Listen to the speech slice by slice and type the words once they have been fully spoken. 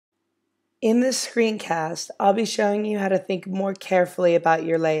In this screencast, I'll be showing you how to think more carefully about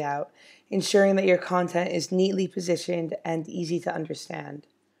your layout, ensuring that your content is neatly positioned and easy to understand.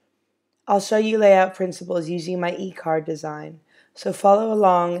 I'll show you layout principles using my e-card design, so follow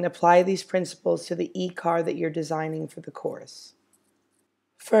along and apply these principles to the e-card that you're designing for the course.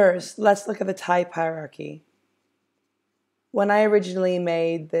 First, let's look at the type hierarchy. When I originally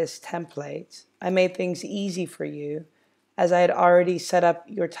made this template, I made things easy for you as I had already set up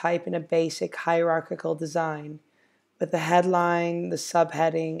your type in a basic hierarchical design with the headline, the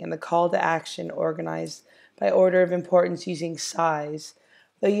subheading, and the call to action organized by order of importance using size,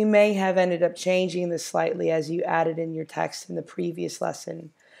 though you may have ended up changing this slightly as you added in your text in the previous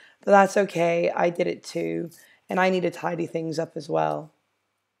lesson. But that's okay, I did it too, and I need to tidy things up as well.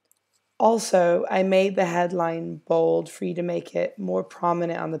 Also, I made the headline bold for you to make it more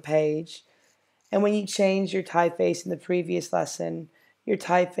prominent on the page. And when you change your typeface in the previous lesson, your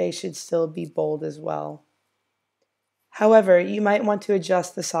typeface should still be bold as well. However, you might want to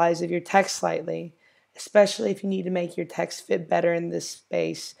adjust the size of your text slightly, especially if you need to make your text fit better in this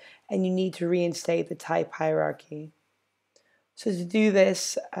space and you need to reinstate the type hierarchy. So to do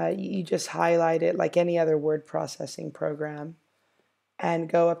this, you just highlight it like any other word processing program and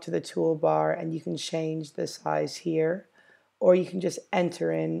go up to the toolbar, and you can change the size here, or you can just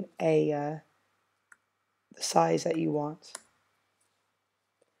enter in the size that you want.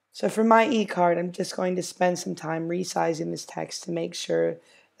 So for my e-card, I'm just going to spend some time resizing this text to make sure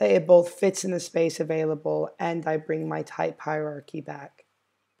that it both fits in the space available and I bring my type hierarchy back.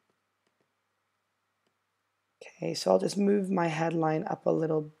 Okay, so I'll just move my headline up a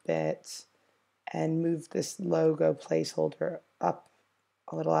little bit and move this logo placeholder up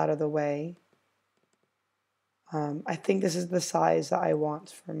a little out of the way. I think this is the size that I want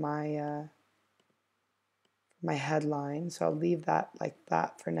for my headline, so I'll leave that like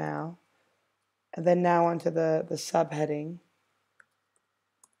that for now. And then now onto the subheading.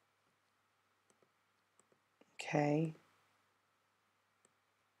 Okay.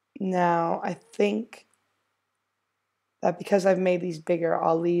 Now I think that because I've made these bigger,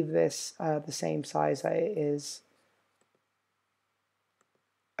 I'll leave this the same size that it is.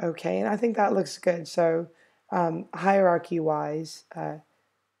 Okay, and I think that looks good. So hierarchy-wise,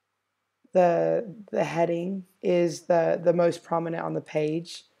 the heading is the most prominent on the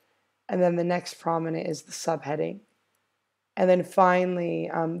page, and then the next prominent is the subheading. And then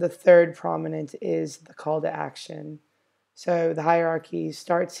finally, the third prominent is the call to action. So the hierarchy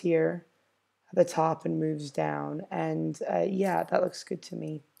starts here at the top and moves down. And yeah, that looks good to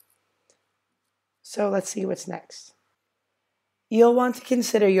me. So let's see what's next. You'll want to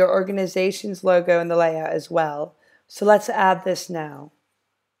consider your organization's logo in the layout as well. So let's add this now.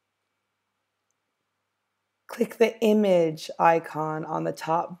 Click the image icon on the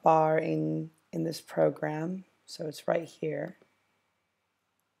top bar in this program. So it's right here.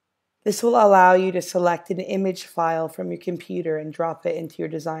 This will allow you to select an image file from your computer and drop it into your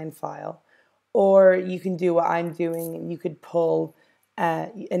design file. Or you can do what I'm doing, and you could pull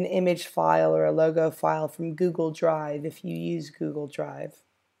an image file or a logo file from Google Drive if you use Google Drive.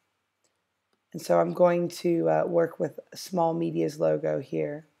 And so I'm going to work with Small Media's logo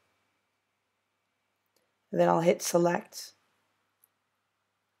here. And then I'll hit select.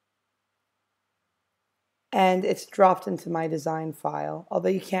 And it's dropped into my design file, although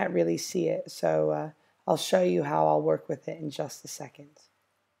you can't really see it, so I'll show you how I'll work with it in just a second.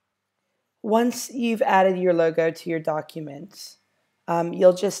 Once you've added your logo to your document,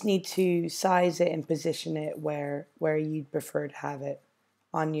 you'll just need to size it and position it where you'd prefer to have it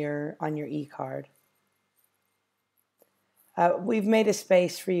on your e-card. We've made a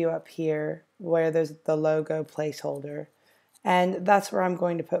space for you up here where there's the logo placeholder, and that's where I'm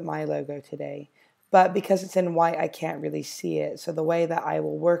going to put my logo today. But because it's in white, I can't really see it. So the way that I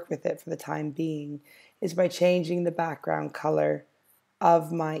will work with it for the time being is by changing the background color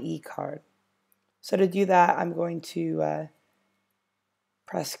of my e-card. So to do that, I'm going to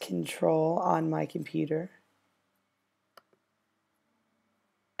press Control on my computer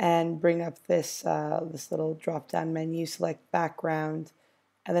and bring up this little drop-down menu, select background,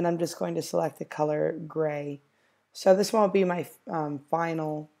 and then I'm just going to select the color gray. So this won't be my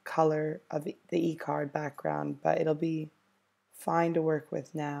final color of the e-card background, but it'll be fine to work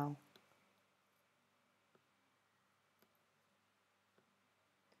with now.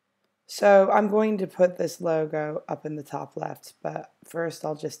 So I'm going to put this logo up in the top left, but first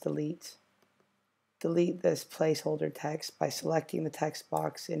I'll just delete this placeholder text by selecting the text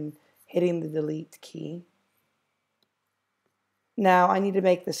box and hitting the delete key. Now I need to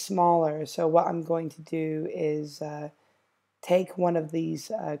make this smaller, so what I'm going to do is take one of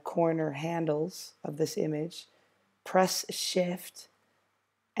these corner handles of this image, press Shift,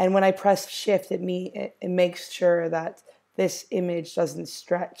 and when I press Shift, it makes sure that this image doesn't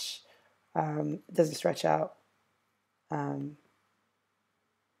stretch out.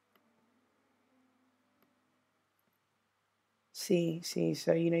 See,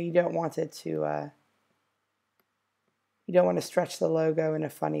 so you don't want it to, you don't want to stretch the logo in a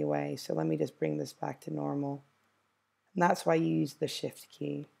funny way. So let me just bring this back to normal. And that's why you use the Shift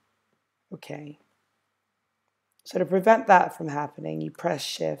key. Okay. So to prevent that from happening, you press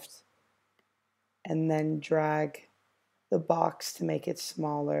Shift and then drag the box to make it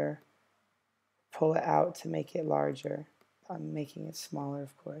smaller, pull it out to make it larger. I'm making it smaller,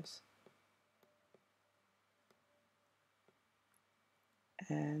 of course.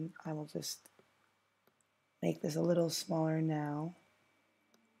 And I will just make this a little smaller now.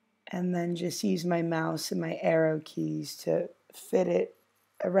 And then just use my mouse and my arrow keys to fit it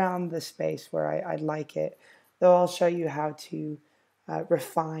around the space where I'd like it. Though I'll show you how to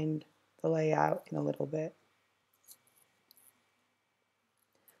refine the layout in a little bit.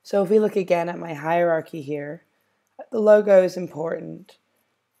 So if we look again at my hierarchy here, the logo is important,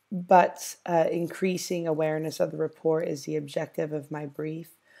 but increasing awareness of the report is the objective of my brief.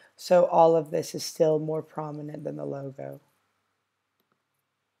 So all of this is still more prominent than the logo.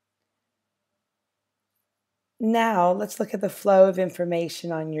 Now let's look at the flow of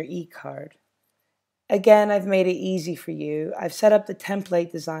information on your e-card. Again, I've made it easy for you. I've set up the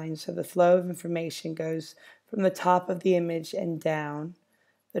template design so the flow of information goes from the top of the image and down,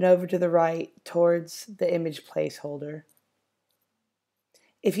 then over to the right towards the image placeholder.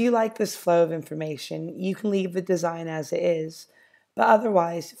 If you like this flow of information, you can leave the design as it is, but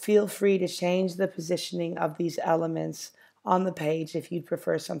otherwise, feel free to change the positioning of these elements on the page if you'd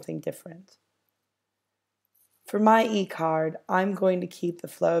prefer something different. For my e-card, I'm going to keep the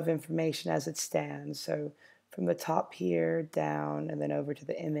flow of information as it stands, so from the top here, down, and then over to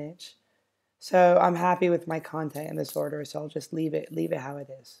the image. So I'm happy with my content in this order, so I'll just leave it how it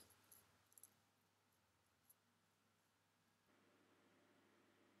is.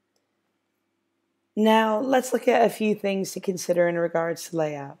 Now, let's look at a few things to consider in regards to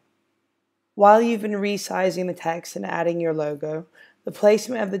layout. While you've been resizing the text and adding your logo, the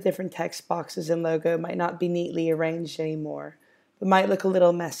placement of the different text boxes and logo might not be neatly arranged anymore, but might look a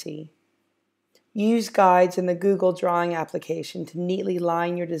little messy. Use guides in the Google Drawing application to neatly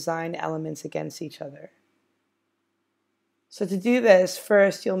line your design elements against each other. So to do this,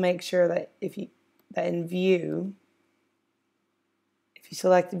 first you'll make sure that in View, if you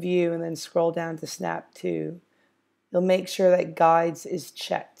select View and then scroll down to Snap To, you'll make sure that Guides is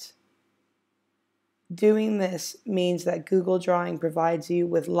checked. Doing this means that Google Drawing provides you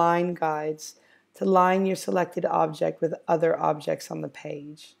with line guides to line your selected object with other objects on the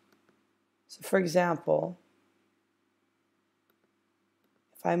page. So for example,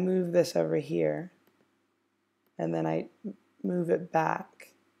 if I move this over here and then I move it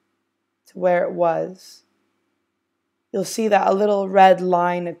back to where it was, you'll see that a little red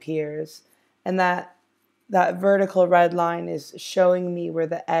line appears, and that vertical red line is showing me where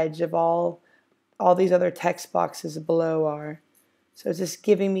the edge of all these other text boxes below are. So it's just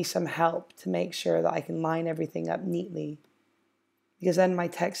giving me some help to make sure that I can line everything up neatly. Because then my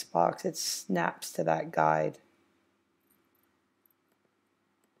text box, it snaps to that guide.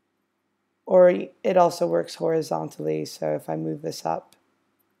 Or it also works horizontally, so if I move this up,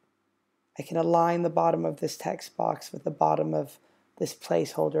 I can align the bottom of this text box with the bottom of this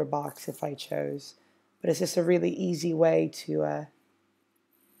placeholder box if I chose. But it's just a really easy way to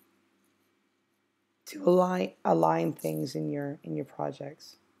align things in your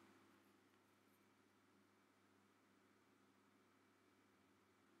projects.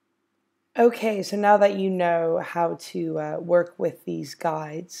 Okay, so now that you know how to work with these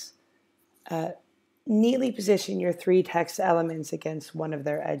guides, neatly position your three text elements against one of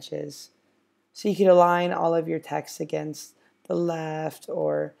their edges. So you could align all of your text against the left,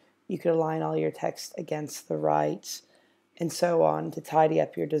 or you could align all your text against the right, and so on to tidy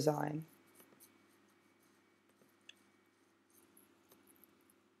up your design.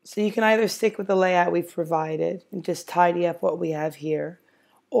 So you can either stick with the layout we've provided and just tidy up what we have here,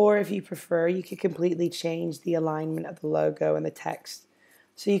 or if you prefer, you could completely change the alignment of the logo and the text.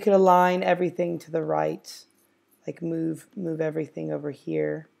 So you could align everything to the right, like move everything over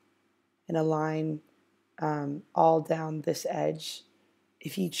here, and align all down this edge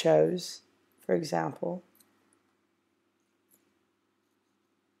if you chose, for example.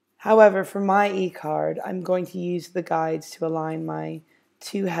 However, for my e-card, I'm going to use the guides to align my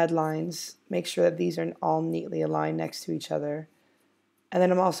 2 headlines, make sure that these are all neatly aligned next to each other. And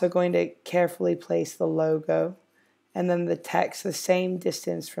then I'm also going to carefully place the logo and then the text the same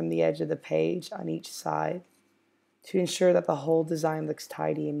distance from the edge of the page on each side to ensure that the whole design looks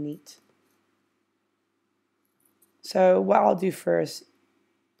tidy and neat. So what I'll do first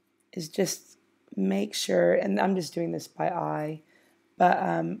is just make sure, and I'm just doing this by eye, but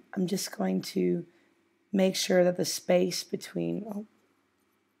I'm just going to make sure that the space between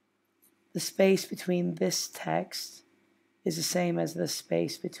this text is the same as the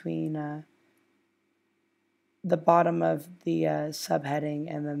space between the bottom of the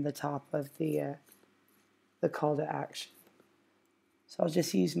subheading and then the top of the call to action. So I'll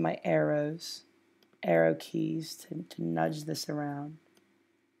just use my arrow keys to nudge this around,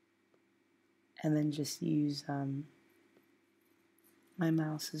 and then just use my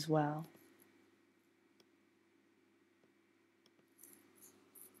mouse as well.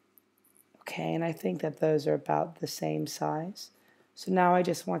 Okay, and I think that those are about the same size. So now I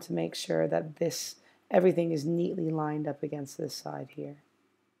just want to make sure that everything is neatly lined up against this side here.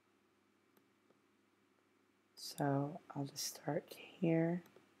 So I'll just start here.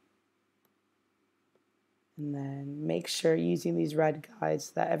 And then make sure, using these red guides,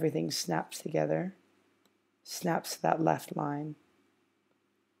 that everything snaps together. Snaps to that left line.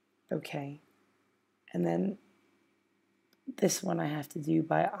 Okay. And then this one I have to do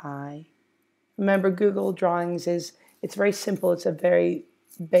by eye. Remember, Google Drawings it's very simple. It's a very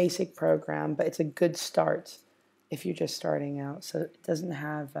basic program, but it's a good start if you're just starting out. So it doesn't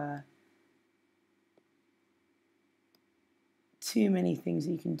have too many things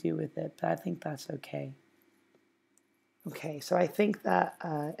you can do with it, but I think that's okay. Okay, so I think that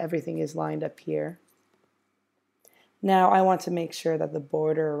everything is lined up here. Now I want to make sure that the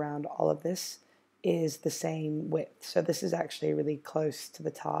border around all of this is the same width. So this is actually really close to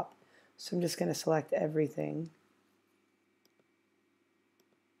the top. So I'm just going to select everything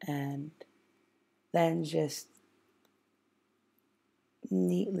and then just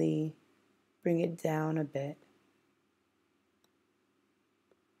neatly bring it down a bit.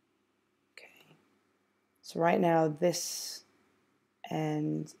 Okay. So right now this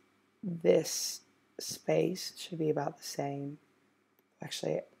and this space should be about the same.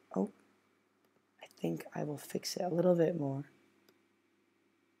 Actually, I think I will fix it a little bit more.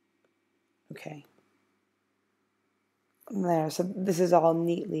 Okay. There, so this is all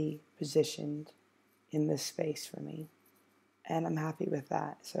neatly positioned in this space for me, and I'm happy with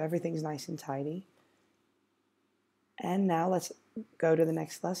that. So everything's nice and tidy. And now let's go to the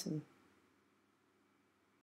next lesson.